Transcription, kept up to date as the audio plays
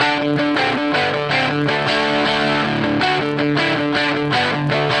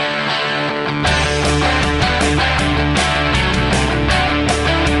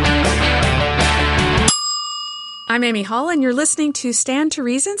I'm Amy Hall, and you're listening to Stand to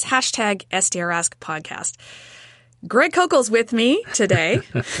Reason's hashtag SDRask podcast. Greg Kokel's with me today.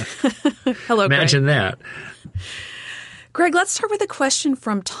 Hello, Greg. Imagine that. Greg, let's start with a question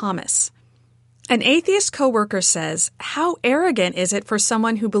from Thomas. An atheist coworker says, how arrogant is it for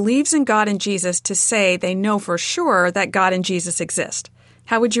someone who believes in God and Jesus to say they know for sure that God and Jesus exist?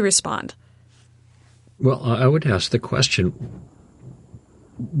 How would you respond? Well, I would ask the question,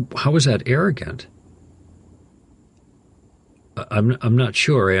 how is that arrogant? I'm not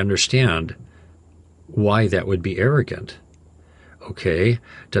sure I understand why that would be arrogant. Okay,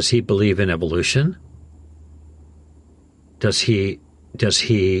 does he believe in evolution? Does he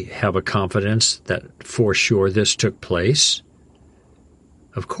have a confidence that for sure this took place?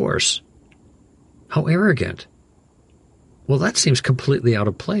 Of course. How arrogant. Well, that seems completely out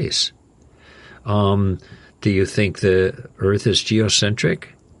of place. Do you think the Earth is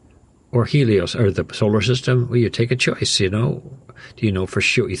geocentric or Helios or the solar system? Well, you take a choice, you know. Do you know for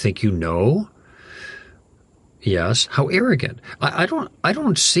sure? You think you know? Yes. How arrogant. I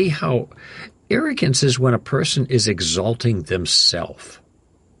don't see how arrogance is when a person is exalting themselves.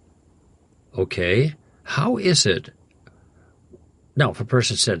 Okay? How is it? Now, if a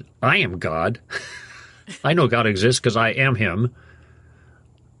person said, I am God, I know God exists because I am him.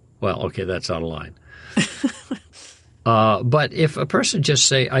 Well, okay, that's out of line. But if a person just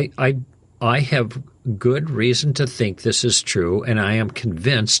say, I have good reason to think this is true, and I am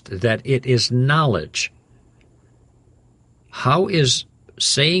convinced that it is knowledge. How is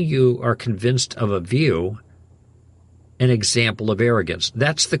saying you are convinced of a view an example of arrogance?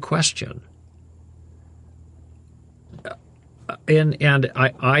 That's the question. And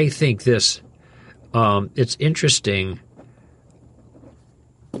I think this, it's interesting.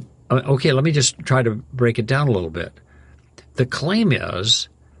 Okay, let me just try to break it down a little bit. The claim is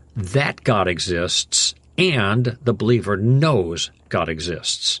that God exists and the believer knows God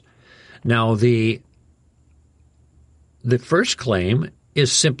exists. Now, the first claim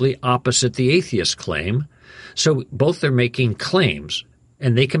is simply opposite the atheist claim. So both are making claims,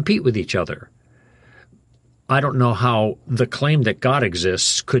 and they compete with each other. I don't know how the claim that God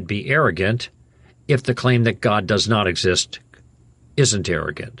exists could be arrogant if the claim that God does not exist isn't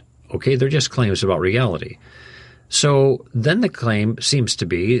arrogant. Okay, they're just claims about reality. So then the claim seems to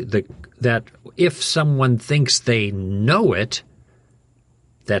be that if someone thinks they know it,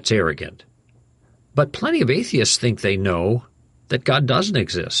 that's arrogant. But plenty of atheists think they know that God doesn't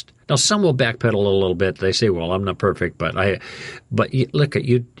exist. Now, some will backpedal a little bit. They say, well, I'm not perfect, but look at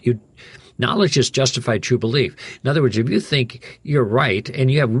you. Knowledge is justified true belief. In other words, if you think you're right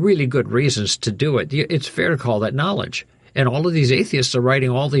and you have really good reasons to do it, it's fair to call that knowledge. And all of these atheists are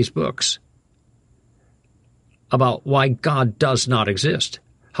writing all these books about why God does not exist.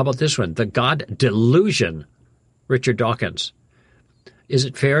 How about this one? The God Delusion, Richard Dawkins. Is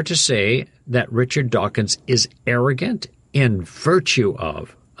it fair to say that Richard Dawkins is arrogant in virtue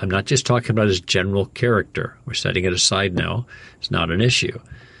of, I'm not just talking about his general character. We're setting it aside now. It's not an issue.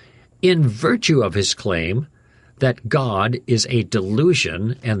 In virtue of his claim that God is a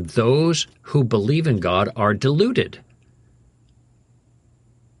delusion and those who believe in God are deluded.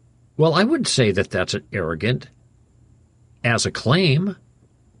 Well, I wouldn't say that that's arrogant as a claim.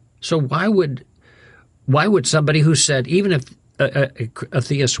 So why would somebody who said, even if a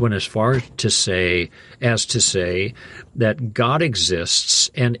theist went as far to say that God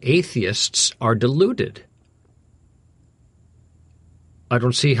exists and atheists are deluded? I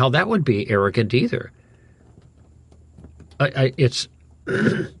don't see how that would be arrogant either. It's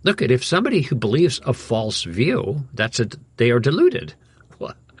look at if somebody who believes a false view, they are deluded.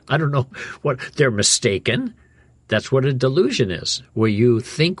 Well, I don't know what they're mistaken. That's what a delusion is, where you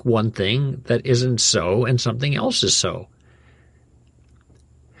think one thing that isn't so and something else is so.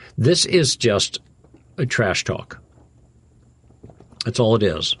 This is just a trash talk. That's all it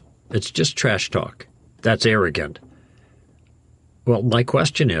is. It's just trash talk. That's arrogant. Well, my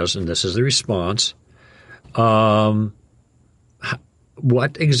question is, and this is the response,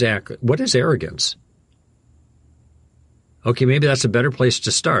 what is arrogance? Okay, maybe that's a better place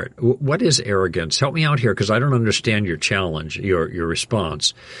to start. What is arrogance? Help me out here because I don't understand your challenge, your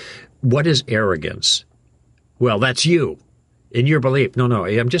response. What is arrogance? Well, that's you in your belief. No,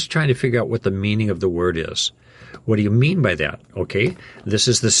 I'm just trying to figure out what the meaning of the word is. What do you mean by that? Okay, this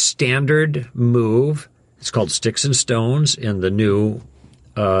is the standard move. It's called Sticks and Stones in the new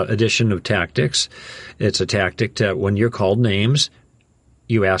edition of Tactics. It's a tactic to, when you're called names,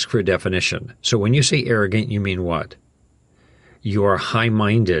 you ask for a definition. So when you say arrogant, you mean what? You are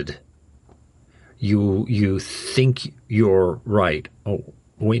high-minded. You think you're right. Oh,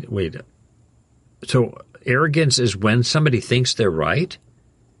 wait. So arrogance is when somebody thinks they're right.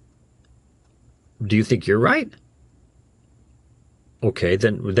 Do you think you're right? Okay,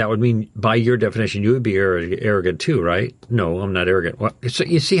 then that would mean, by your definition, you would be arrogant too, right? No, I'm not arrogant. Well, so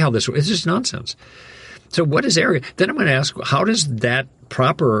you see how this is just nonsense. So what is arrogant? Then I'm going to ask, how does that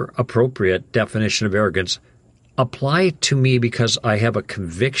proper, appropriate definition of arrogance apply to me because I have a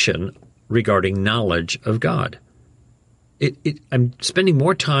conviction regarding knowledge of God? I'm spending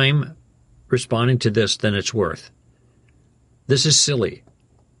more time responding to this than it's worth. This is silly.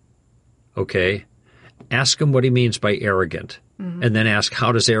 Okay? Ask him what he means by arrogant. And then ask,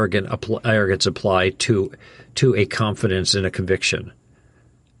 how does arrogance apply to a confidence and a conviction?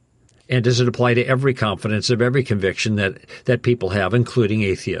 And does it apply to every confidence of every conviction that people have, including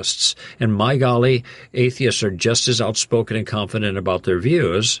atheists? And my golly, atheists are just as outspoken and confident about their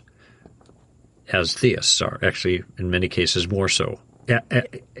views as theists are. Actually, in many cases, more so.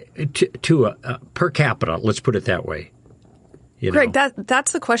 Per capita, let's put it that way. Greg,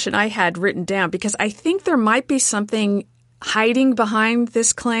 that's the question I had written down, because I think there might be something hiding behind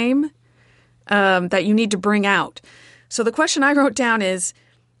this claim that you need to bring out. So the question I wrote down is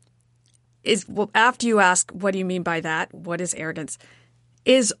well, after you ask, what do you mean by that? What is arrogance?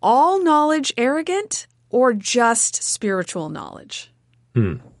 Is all knowledge arrogant or just spiritual knowledge?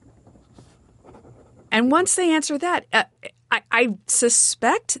 And once they answer that, I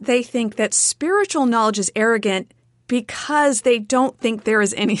suspect they think that spiritual knowledge is arrogant because they don't think there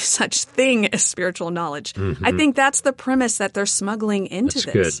is any such thing as spiritual knowledge. I think that's the premise that they're smuggling into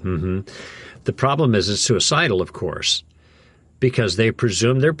this. Good. The problem is it's suicidal, of course, because they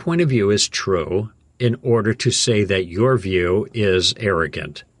presume their point of view is true in order to say that your view is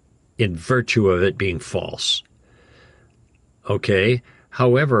arrogant in virtue of it being false. Okay?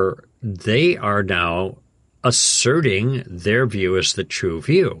 However, they are now asserting their view as the true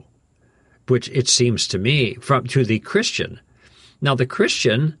view, which it seems to me to the Christian. Now, the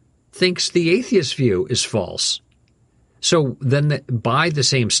Christian thinks the atheist view is false. So then by the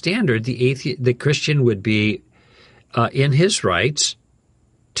same standard, the Christian would be in his rights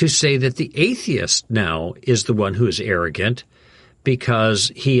to say that the atheist now is the one who is arrogant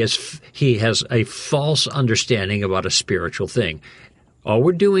because he has a false understanding about a spiritual thing. All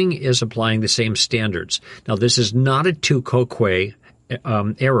we're doing is applying the same standards. Now, this is not a tu quoque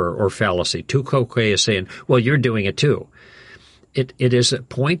error or fallacy. Tu quoque is saying, well, you're doing it too. It is a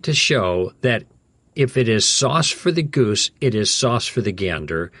point to show that if it is sauce for the goose, it is sauce for the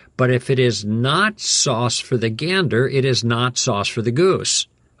gander. But if it is not sauce for the gander, it is not sauce for the goose.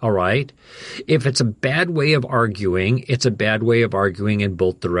 All right? If it's a bad way of arguing, it's a bad way of arguing in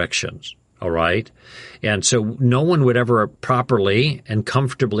both directions. All right? And so no one would ever properly and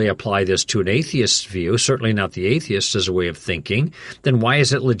comfortably apply this to an atheist's view, certainly not the atheist as a way of thinking. Then why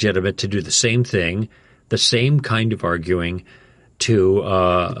is it legitimate to do the same thing, the same kind of arguing to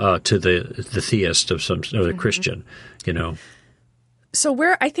the theist or the Christian, So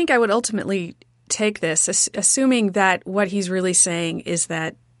where I think I would ultimately take this, assuming that what he's really saying is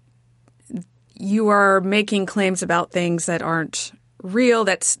that you are making claims about things that aren't real,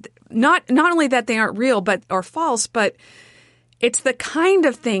 that's not only that they aren't real but are false, but it's the kind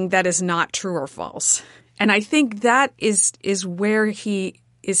of thing that is not true or false. And I think that is where he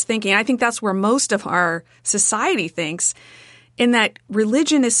is thinking. I think that's where most of our society thinks, in that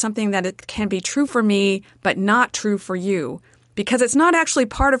religion is something that it can be true for me but not true for you, because it's not actually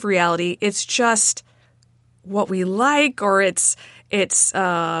part of reality. It's just what we like, or it's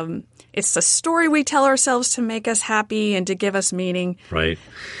the story we tell ourselves to make us happy and to give us meaning. Right.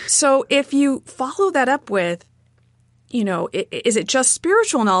 So if you follow that up with, is it just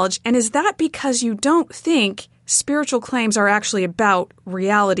spiritual knowledge? And is that because you don't think spiritual claims are actually about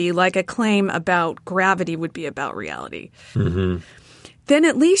reality, like a claim about gravity would be about reality? Then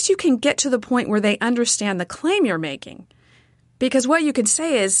at least you can get to the point where they understand the claim you're making. Because what you can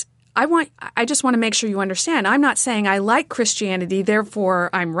say is, I just want to make sure you understand. I'm not saying I like Christianity, therefore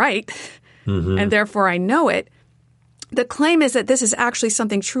I'm right, and therefore I know it. The claim is that this is actually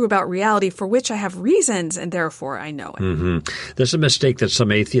something true about reality for which I have reasons, and therefore I know it. There's a mistake that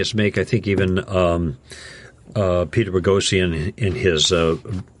some atheists make. I think even Peter Boghossian in his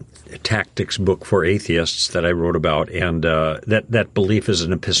tactics book for atheists that I wrote about, and that belief is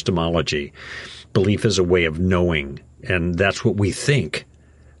an epistemology. Belief is a way of knowing, and that's what we think.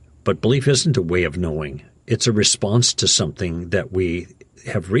 But belief isn't a way of knowing. It's a response to something that we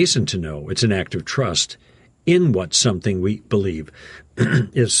have reason to know. It's an act of trust in what something we believe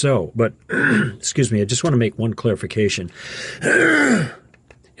is so. But, excuse me, I just want to make one clarification. And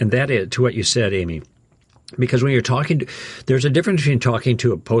that is, to what you said, Amy, Because when you're there's a difference between talking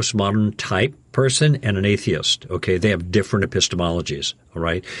to a postmodern type person and an atheist. Okay, they have different epistemologies. All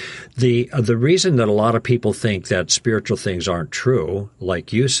right, the reason that a lot of people think that spiritual things aren't true,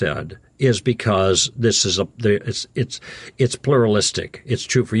 like you said, is because this is it's pluralistic. It's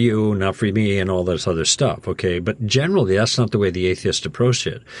true for you, not for me, and all this other stuff. Okay, but generally that's not the way the atheist approach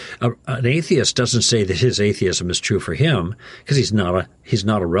it. An atheist doesn't say that his atheism is true for him because he's not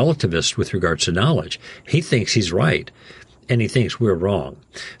a relativist with regards to knowledge. He thinks he's right, and he thinks we're wrong.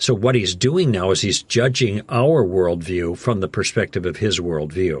 So what he's doing now is he's judging our worldview from the perspective of his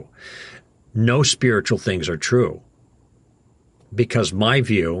worldview. No spiritual things are true because my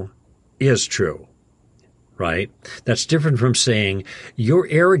view is true, right? That's different from saying you're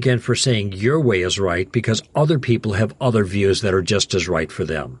arrogant for saying your way is right because other people have other views that are just as right for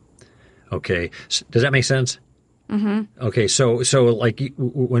them. Okay, does that make sense? Mm-hmm. Okay, so like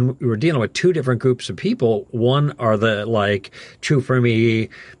when we're dealing with two different groups of people, one are the like true for me,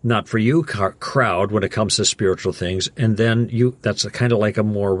 not for you crowd when it comes to spiritual things, and then that's kind of like a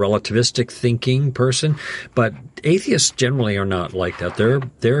more relativistic thinking person. But atheists generally are not like that.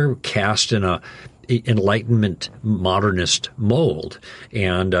 They're cast in a Enlightenment modernist mold,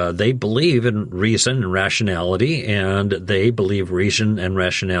 and they believe in reason and rationality, and they believe reason and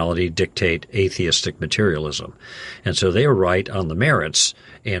rationality dictate atheistic materialism, and so they are right on the merits,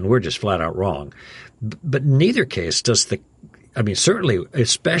 and we're just flat out wrong. But in neither case certainly,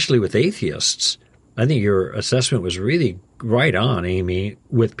 especially with atheists, I think your assessment was really right on, Amy,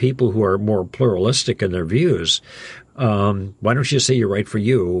 with people who are more pluralistic in their views. Why don't you say you're right for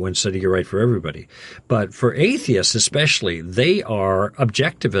you instead of you're right for everybody? But for atheists especially, they are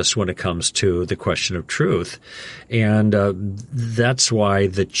objectivists when it comes to the question of truth. And that's why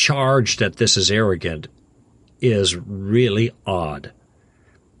the charge that this is arrogant is really odd.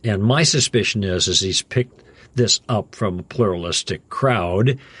 And my suspicion is he's picked this up from a pluralistic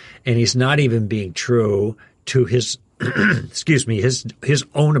crowd, and he's not even being true to his, his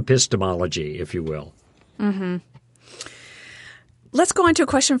own epistemology, if you will. Mm-hmm. Let's go on to a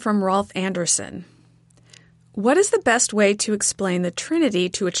question from Rolf Anderson. What is the best way to explain the Trinity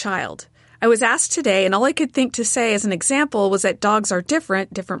to a child? I was asked today, and all I could think to say as an example was that dogs are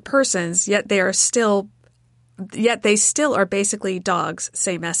different persons, yet they still are basically dogs,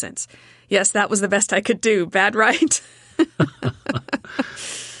 same essence. Yes, that was the best I could do. Bad, right?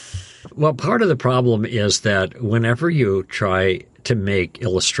 Well, part of the problem is that whenever you try to make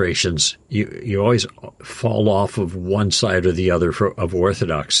illustrations, you always fall off of one side or the other of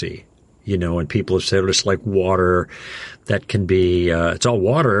orthodoxy. And people have said it's like water that can be, it's all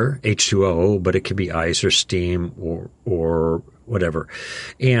water, H2O, but it can be ice or steam or whatever.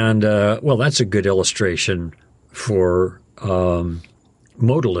 And, that's a good illustration for modalism,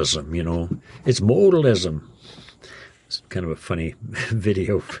 It's modalism. It's kind of a funny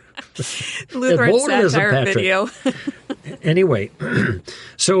video. Lutheran satire video. Anyway,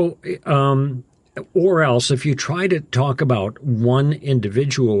 so, or else if you try to talk about one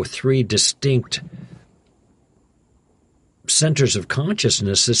individual with three distinct centers of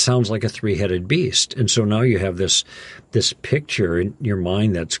consciousness, it sounds like a three-headed beast. And so now you have this picture in your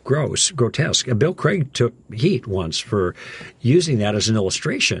mind that's grotesque. And Bill Craig took heat once for using that as an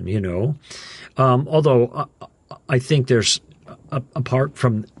illustration, although I think there's, apart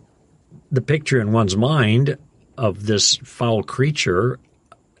from the picture in one's mind of this foul creature,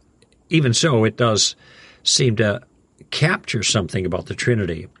 even so, it does seem to capture something about the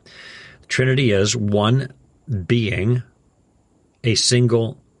Trinity. The Trinity is one being, a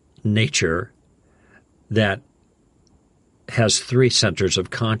single nature that has three centers of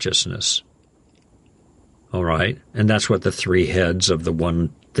consciousness. All right? And that's what the three heads of the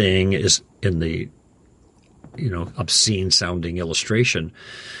one thing is in the obscene sounding illustration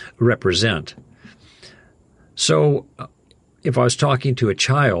represent. So if I was talking to a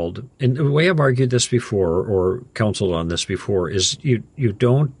child, and the way I've argued this before or counseled on this before is you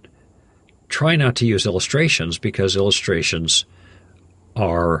don't try not to use illustrations because illustrations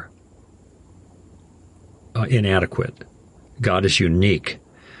are inadequate. God is unique.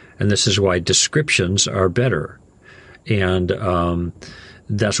 And this is why descriptions are better. And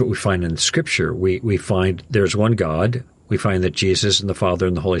that's what we find in the Scripture. We find there's one God. We find that Jesus and the Father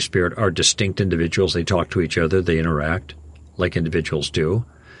and the Holy Spirit are distinct individuals. They talk to each other. They interact like individuals do.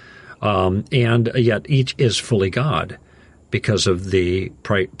 And yet each is fully God because of the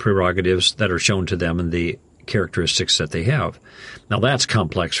prerogatives that are shown to them in the characteristics that they have. Now that's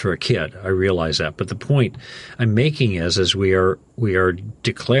complex for a kid. I realize that. But the point I'm making is we are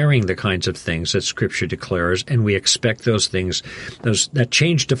declaring the kinds of things that Scripture declares, and we expect those things, that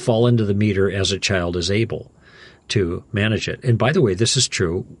change to fall into the meter as a child is able to manage it. And by the way, this is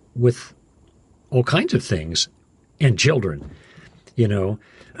true with all kinds of things and children. You know,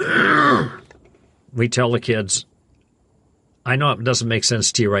 we tell the kids, I know it doesn't make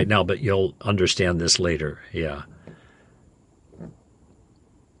sense to you right now, but you'll understand this later. Yeah.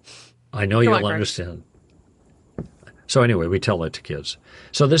 I know you'll understand. So anyway, we tell that to kids.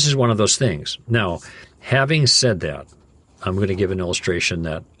 So this is one of those things. Now, having said that, I'm going to give an illustration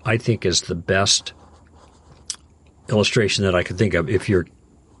that I think is the best illustration that I can think of if you're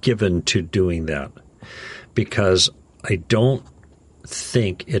given to doing that, because I don't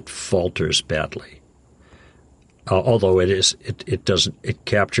think it falters badly. Although it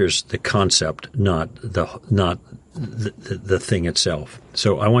captures the concept, not the thing itself.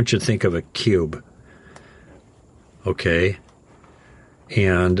 So I want you to think of a cube, okay?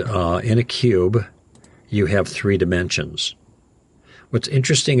 And in a cube, you have 3 dimensions. What's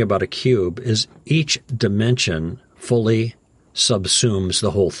interesting about a cube is each dimension fully subsumes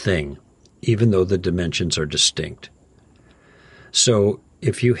the whole thing, even though the dimensions are distinct. So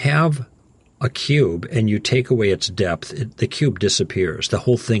if you have a cube and you take away its depth, the cube disappears. The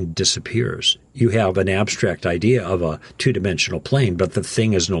whole thing disappears. You have an abstract idea of a 2-dimensional plane, but the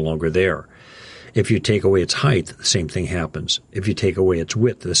thing is no longer there. If you take away its height, the same thing happens. If you take away its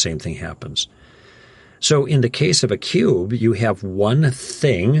width, the same thing happens. So in the case of a cube, you have one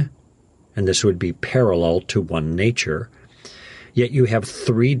thing, and this would be parallel to one nature, yet you have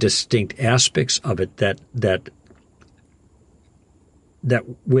 3 distinct aspects of it that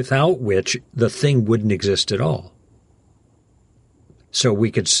without which the thing wouldn't exist at all. So we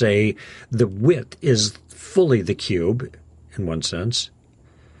could say the width is fully the cube, in one sense.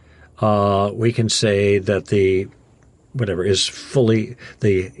 We can say that the is fully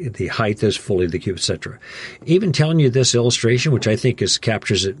the height is fully the cube, etc. Even telling you this illustration, which I think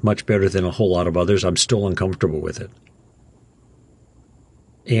captures it much better than a whole lot of others, I'm still uncomfortable with it.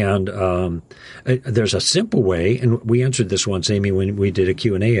 And there's a simple way, and we answered this once, Amy, when we did a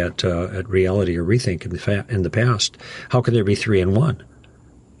Q&A at Reality or Rethink in the past. How could there be 3 in 1?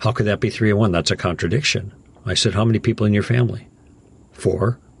 How could that be 3 in 1? That's a contradiction. I said, how many people in your family?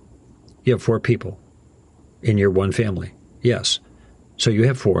 4. You have 4 people in your one family. Yes. So you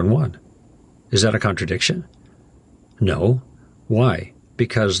have 4 in 1. Is that a contradiction? No. Why?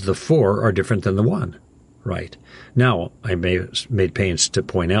 Because the 4 are different than the 1. Right. Now, I made pains to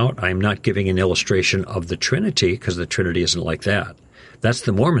point out I'm not giving an illustration of the Trinity, because the Trinity isn't like that. That's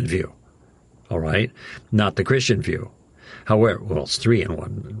the Mormon view, all right? Not the Christian view. However, well, it's 3 in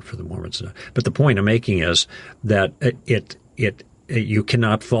 1 for the Mormons. But the point I'm making is that you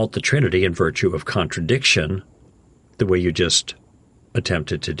cannot fault the Trinity in virtue of contradiction the way you just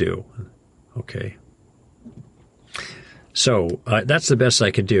attempted to do. Okay. So that's the best I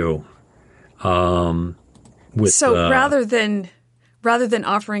could do. Rather than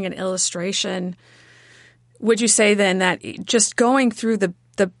offering an illustration, would you say then that just going through the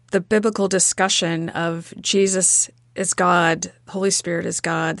biblical discussion of Jesus is God, Holy Spirit is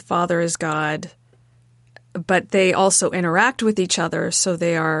God, Father is God, but they also interact with each other, so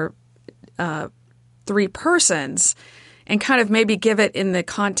they are 3 persons, and kind of maybe give it in the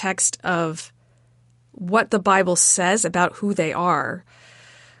context of what the Bible says about who they are?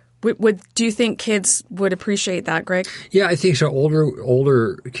 Do you think kids would appreciate that, Greg? Yeah, I think so.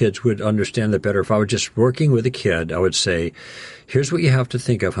 Older kids would understand that better. If I were just working with a kid, I would say, here's what you have to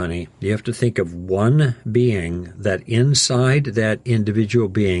think of, honey. You have to think of one being that inside that individual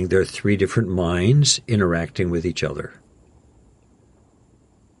being, there are 3 different minds interacting with each other.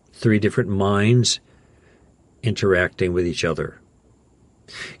 3 different minds interacting with each other.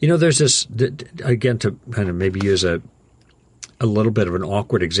 You know, there's this, again, to kind of maybe use a little bit of an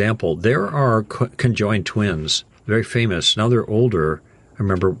awkward example. There are conjoined twins, very famous. Now they're older. I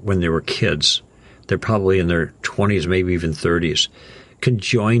remember when they were kids. They're probably in their 20s, maybe even 30s.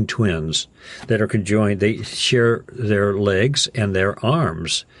 Conjoined twins that are conjoined. They share their legs and their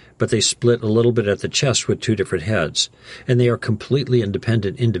arms, but they split a little bit at the chest with 2 different heads. And they are completely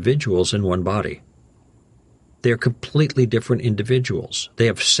independent individuals in one body. They are completely different individuals. They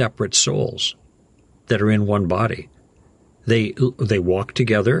have separate souls that are in one body. They walk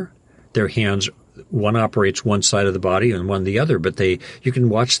together. Their hands, one operates one side of the body and one the other, but you can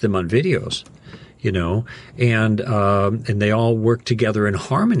watch them on videos, you know, and they all work together in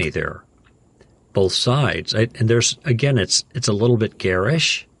harmony there, both sides. And there's, again, it's a little bit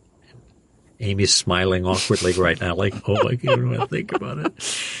garish Amy's smiling awkwardly right now, like, oh, I can't even think about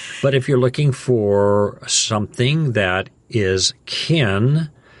it. But if you're looking for something that is kin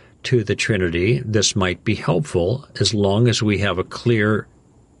to the Trinity, this might be helpful as long as we have a clear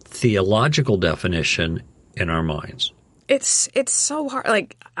theological definition in our minds. It's so hard.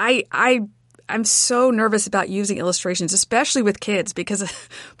 Like I'm so nervous about using illustrations, especially with kids, because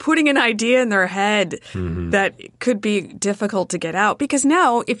putting an idea in their head that could be difficult to get out. Because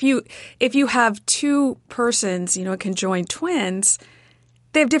now, if you have two persons, conjoined twins,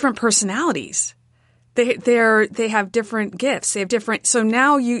 they have different personalities. They have different gifts. They have different. So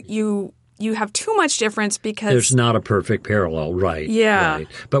now you have too much difference because there's not a perfect parallel, right? Yeah. Right.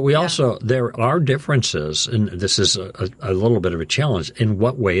 But we also there are differences, and this is a little bit of a challenge. In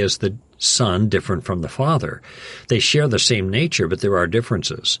what way is the Son different from the Father? They share the same nature, but there are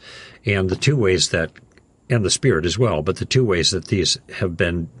differences, and the two ways that. And the Spirit as well, but the two ways that these have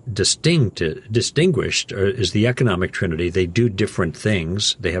been distinguished is the economic Trinity. They do different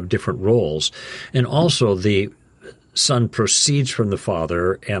things. They have different roles. And also the Son proceeds from the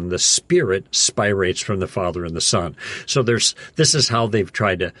Father, and the Spirit spirates from the Father and the Son. So this is how they've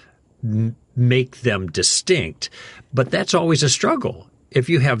tried to make them distinct. But that's always a struggle. If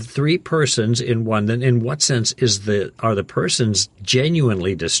you have three persons in one, then in what sense are the persons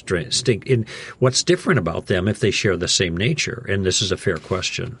genuinely distinct? In what's different about them if they share the same nature? And this is a fair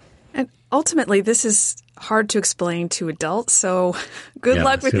question. And ultimately, this is hard to explain to adults. So good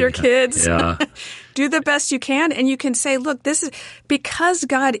luck with your kids. Yeah. Do the best you can. And you can say, look, this is because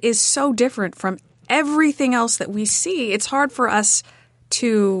God is so different from everything else that we see. It's hard for us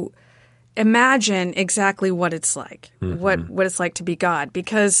to imagine exactly what it's like, what it's like to be God,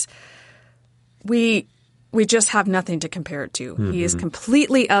 because we just have nothing to compare it to. He is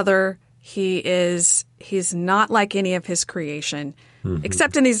completely other. He's not like any of his creation,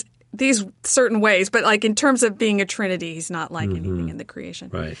 except in these certain ways. But like in terms of being a Trinity, he's not like anything in the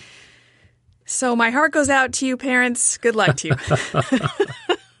creation. Right. So my heart goes out to you, parents. Good luck to you.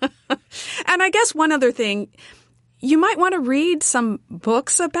 And I guess one other thing. You might want to read some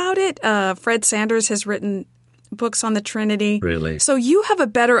books about it. Fred Sanders has written books on the Trinity. Really? So you have a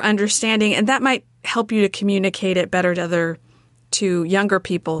better understanding, and that might help you to communicate it better to younger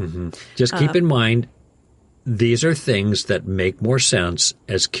people. Just keep in mind, these are things that make more sense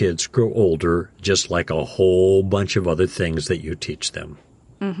as kids grow older, just like a whole bunch of other things that you teach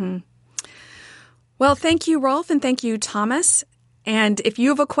them. Well, thank you, Rolf, and thank you, Thomas. And if you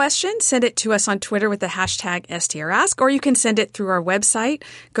have a question, send it to us on Twitter with the hashtag STRask, or you can send it through our website.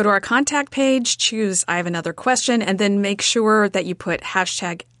 Go to our contact page, choose I have another question, and then make sure that you put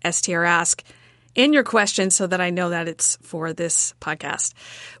hashtag STRask in your question so that I know that it's for this podcast.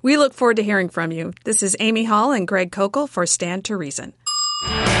 We look forward to hearing from you. This is Amy Hall and Greg Kokel for Stand to Reason.